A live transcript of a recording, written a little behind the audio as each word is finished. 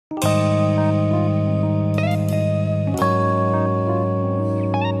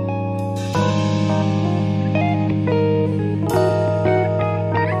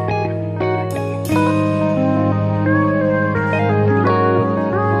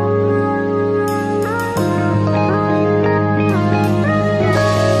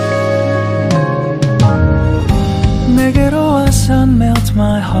warms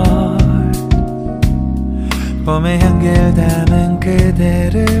my heart. 봄의 향기를 담은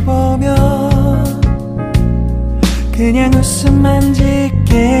그대를 보면 그냥 웃음만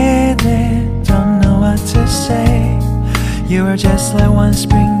짓게 돼. Don't know what to say. You were just like one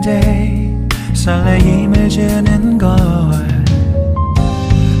spring day. 설레임을 주는 걸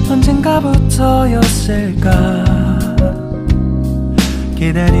언젠가부터였을까.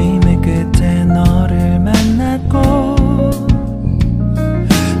 기다림의 끝에 너를 만났고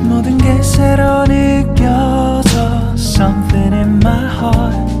모든 게 새로 느껴져. Something in my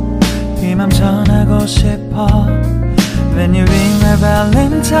heart. 이 맘 전하고 싶어. When you ring my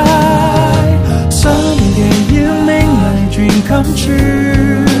valentine. Sunny day you make my dream come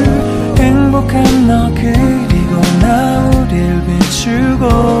true. 행복한 너 그리고 나 우릴 비추고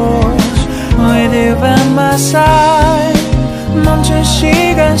With you by my side. 멈춘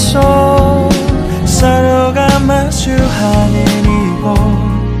시간 속 서로가 마주하는 이곳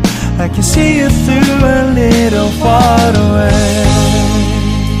I can see you through a little far away.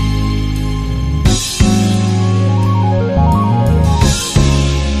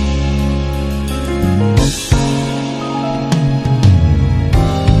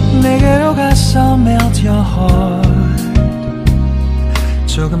 내게로 가서 melt your heart.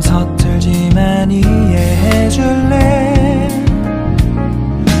 조금 서툴지만 이해해줄래.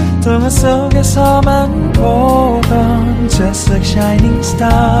 동화 속에서만 보던 Just like shining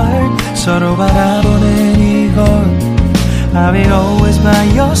star. 서로 바라보는 이곳 I'll be always by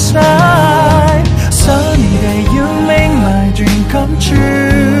your side. Sunny day you make my dream come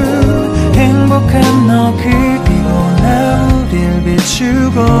true. 행복한 너 그리고 나 우릴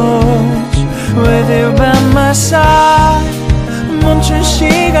비추고 With you by my side. 멈춘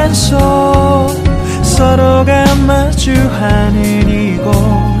시간 속 서로가 마주하는 이곳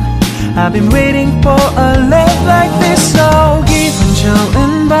I've been waiting for a love like this. So 기분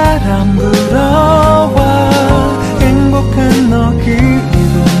좋은 바람 불어와 행복한 너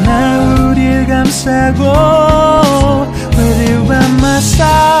그리고 나 우릴 감싸고 With you by my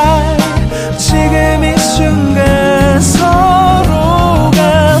side. 지금 이 순간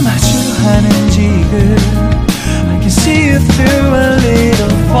서로가 마주하는 지금 I can see you through a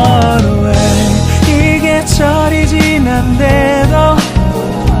little far away. 이게 철이 지난데도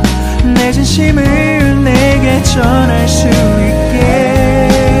내 진심을 내게 전할 수 있게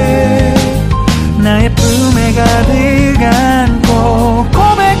나의 품에 가득 안고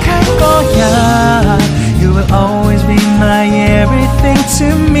고백할 거야. You will always be my everything to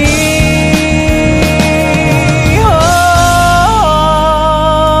me.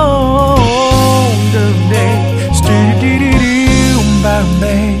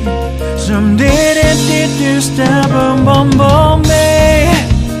 Some did it, stop, boom, boom, boom, babe.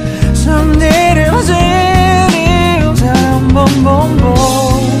 Some did it, boom, boom, boom,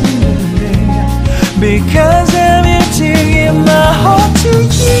 babe. Because I'm here to give my heart to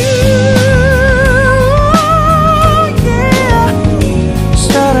you, yeah.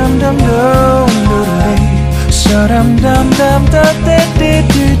 Sa-dum-dum-dum-dum-dum,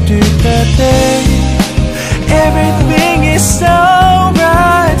 sa-dum-dum-dum-dum-dum-dum-dum. Everything is so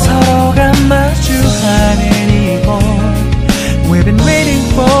bright. 서로가 마주하는 이곳